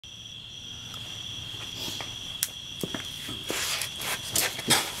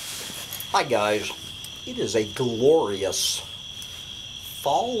Hi guys, it is a glorious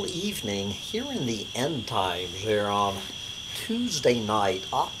fall evening here in the end times here on Tuesday night,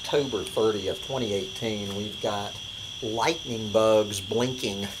 October 30th, 2018. We've got lightning bugs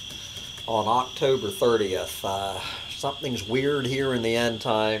blinking on October 30th. Something's weird here in the end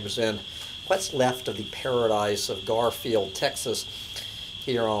times and what's left of the paradise of Garfield, Texas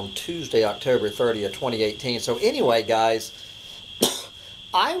here on Tuesday, October 30th, 2018. So anyway, guys,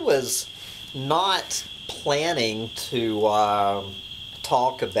 I was not planning to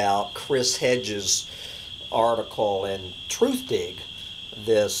talk about Chris Hedges' article in Truthdig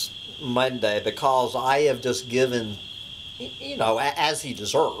this Monday because I have just given, as he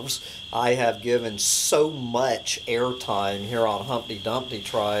deserves, I have given so much airtime here on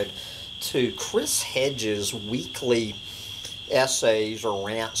Humptydumptytribe to Chris Hedges' weekly essays or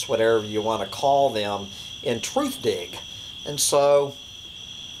rants, whatever you want to call them, in Truthdig. And so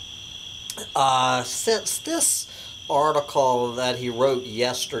since this article that he wrote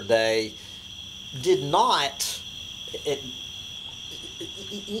yesterday did not,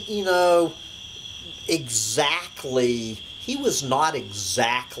 exactly, he was not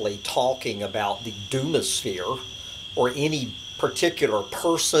exactly talking about the doomosphere or any particular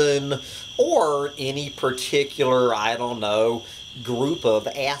person or any particular, group of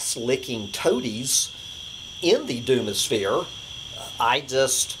ass-licking toadies in the doomosphere. I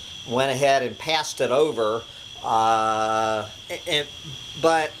just went ahead and passed it over, but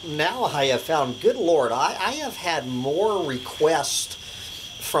now I have found, good Lord, I have had more requests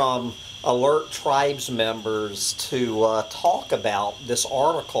from alert tribes members to talk about this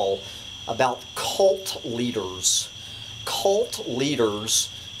article about cult leaders,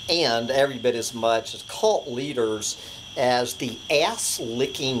 and every bit as much as cult leaders as the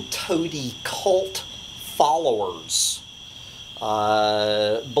ass-licking toady cult followers.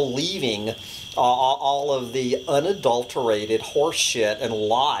 Believing all of the unadulterated horseshit and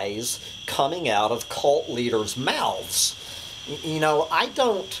lies coming out of cult leaders' mouths. I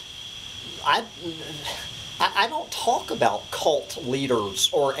don't talk about cult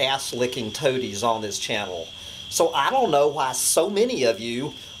leaders or ass-licking toadies on this channel. So I don't know why so many of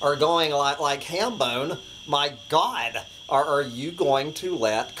you are going like Hambone. My God, are you going to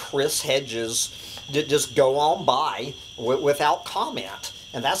let Chris Hedges just go on by without comment?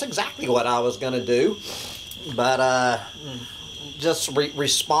 And that's exactly what I was going to do. But just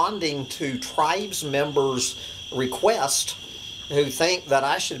responding to tribes members' request who think that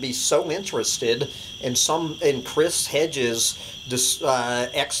I should be so interested in Chris Hedges'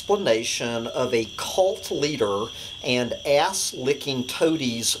 explanation of a cult leader and ass-licking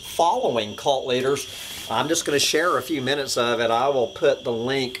toadies following cult leaders. I'm just going to share a few minutes of it. I will put the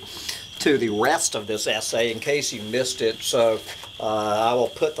link to the rest of this essay in case you missed it. So I will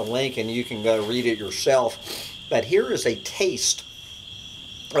put the link and you can go read it yourself. But here is a taste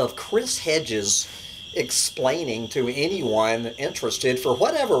of Chris Hedges explaining to anyone interested for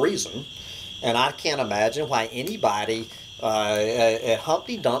whatever reason, and I can't imagine why anybody at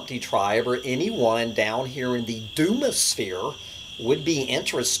Humptydumptytribe or anyone down here in the doomosphere would be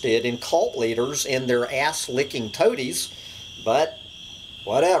interested in cult leaders and their ass-licking toadies, but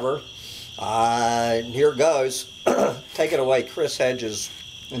whatever. Here goes. Take it away, Chris Hedges,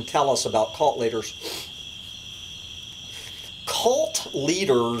 and tell us about cult leaders. Cult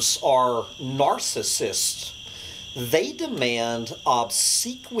leaders are narcissists. They demand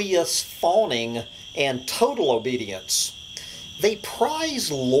obsequious fawning and total obedience. They prize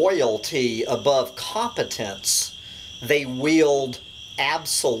loyalty above competence. They wield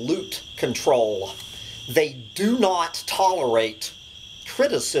absolute control. They do not tolerate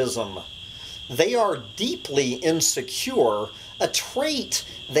criticism. They are deeply insecure, a trait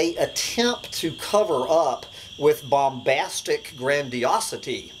they attempt to cover up with bombastic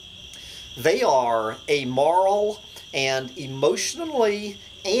grandiosity. They are amoral and emotionally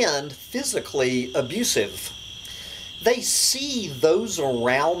and physically abusive. They see those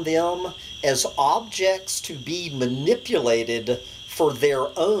around them as objects to be manipulated for their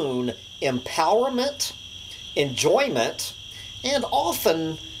own empowerment, enjoyment, and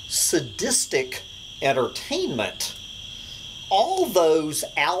often sadistic entertainment. All those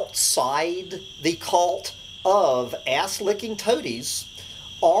outside the cult of ass-licking toadies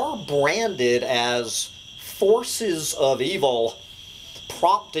are branded as forces of evil,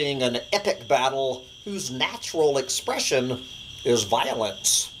 prompting an epic battle whose natural expression is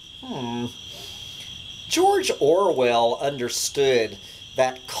violence. George Orwell understood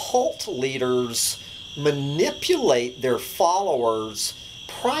that cult leaders manipulate their followers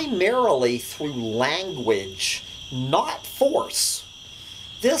primarily through language, not force.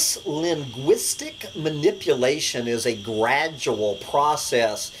 This linguistic manipulation is a gradual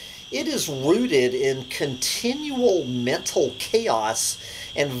process. It is rooted in continual mental chaos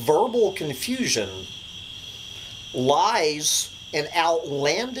and verbal confusion. Lies and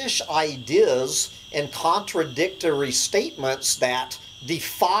outlandish ideas and contradictory statements that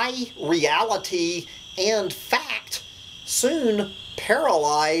defy reality and fact soon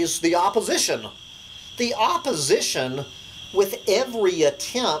paralyze the opposition. The opposition, with every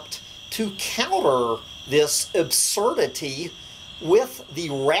attempt to counter this absurdity with the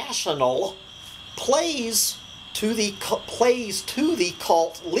rational, plays to the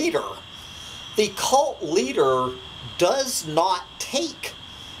cult leader. The cult leader does not take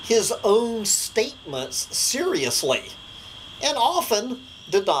his own statements seriously and often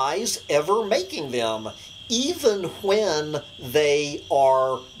denies ever making them, even when they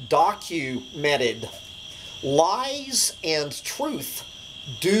are documented. Lies and truth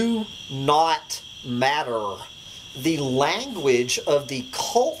do not matter. The language of the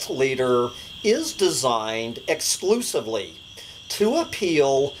cult leader is designed exclusively to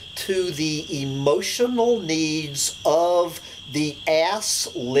appeal to the emotional needs of the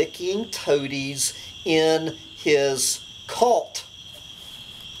ass-licking toadies in his cult.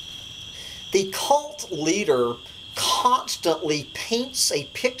 The cult leader constantly paints a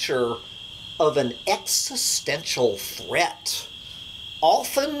picture of an existential threat,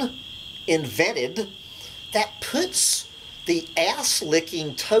 often invented, that puts the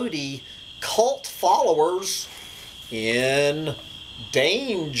ass-licking toady cult followers in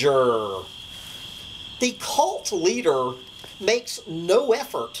danger. The cult leader makes no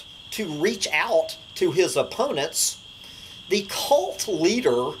effort to reach out to his opponents. The cult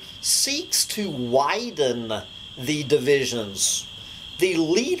leader seeks to widen the divisions. The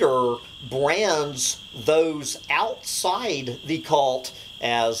leader brands those outside the cult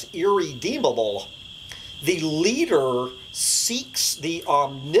as irredeemable. The leader seeks the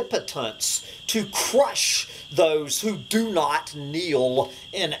omnipotence to crush those who do not kneel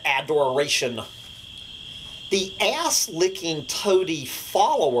in adoration. The ass-licking toady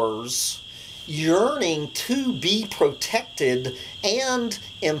followers, yearning to be protected and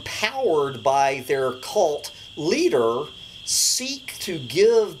empowered by their cult leader, seek to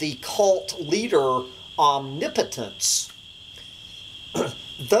give the cult leader omnipotence.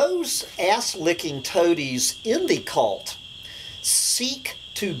 Those ass-licking toadies in the cult seek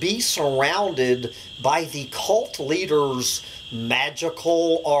to be surrounded by the cult leader's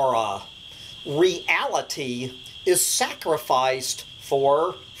magical aura. Reality is sacrificed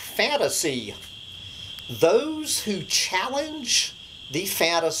for fantasy. Those who challenge the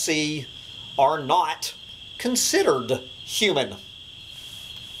fantasy are not considered human.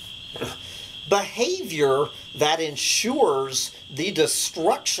 Behavior that ensures the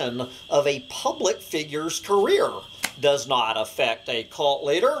destruction of a public figure's career does not affect a cult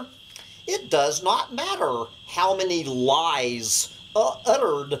leader. It does not matter how many lies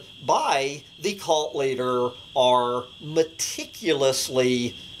uttered by the cult leader are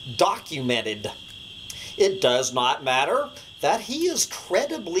meticulously documented. It does not matter that he is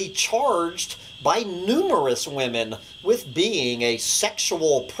credibly charged by numerous women with being a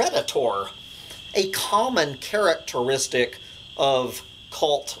sexual predator, a common characteristic of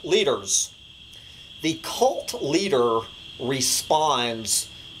cult leaders. The cult leader responds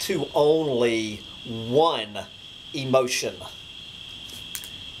to only one emotion: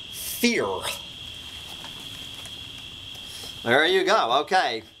 fear. There you go.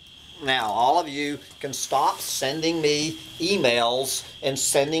 Okay. Now, all of you can stop sending me emails and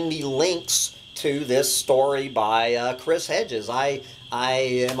sending me links to this story by Chris Hedges. I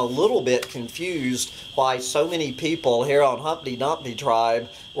am a little bit confused why so many people here on Humptydumptytribe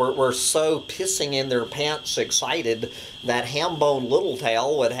were so pissing in their pants excited that Hambone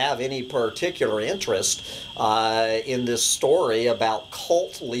Littletail would have any particular interest in this story about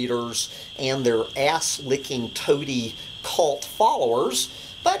cult leaders and their ass-licking toady cult followers.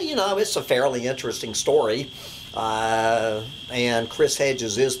 But, you know, it's a fairly interesting story, and Chris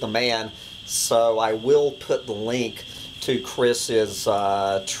Hedges is the man, so I will put the link to Chris's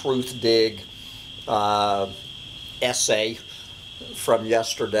Truthdig essay from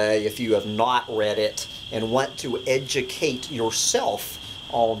yesterday if you have not read it and want to educate yourself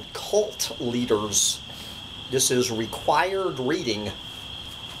on cult leaders. This is required reading.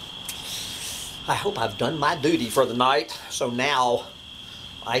 I hope I've done my duty for the night, so now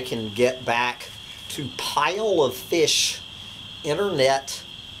I can get back to Pile of Fish internet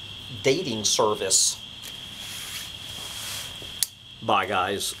dating service. Bye,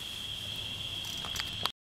 guys.